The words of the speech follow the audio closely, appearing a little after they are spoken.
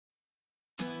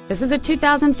This is a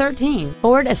 2013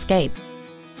 Ford Escape.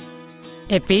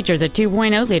 It features a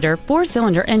 2.0-liter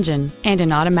four-cylinder engine and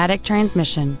an automatic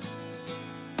transmission.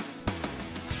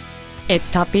 Its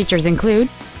top features include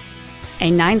a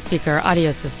 9-speaker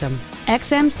audio system,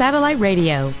 XM satellite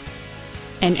radio,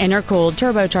 an intercooled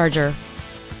turbocharger,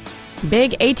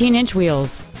 big 18-inch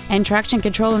wheels, and traction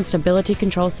control and stability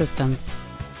control systems.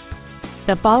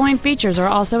 The following features are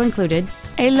also included: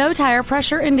 a low tire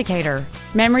pressure indicator,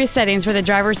 memory settings for the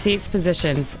driver's seat's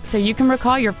positions so you can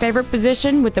recall your favorite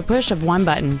position with the push of one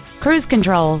button, cruise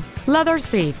control, leather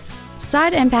seats,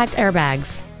 side impact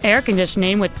airbags, air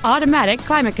conditioning with automatic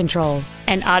climate control,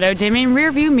 an auto-dimming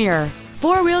rear-view mirror,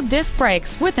 four-wheel disc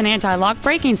brakes with an anti-lock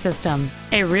braking system,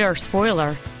 a rear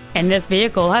spoiler, and this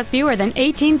vehicle has fewer than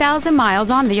 18,000 miles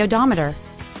on the odometer.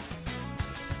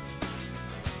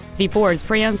 The Ford's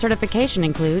pre-owned certification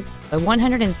includes a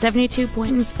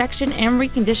 172-point inspection and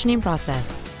reconditioning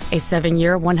process, a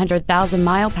 7-year,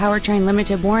 100,000-mile powertrain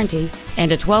limited warranty,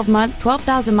 and a 12-month,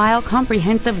 12,000-mile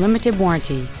comprehensive limited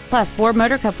warranty, plus Ford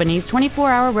Motor Company's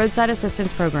 24-hour roadside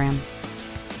assistance program.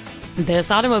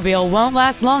 This automobile won't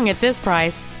last long at this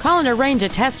price. Call and arrange a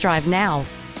test drive now.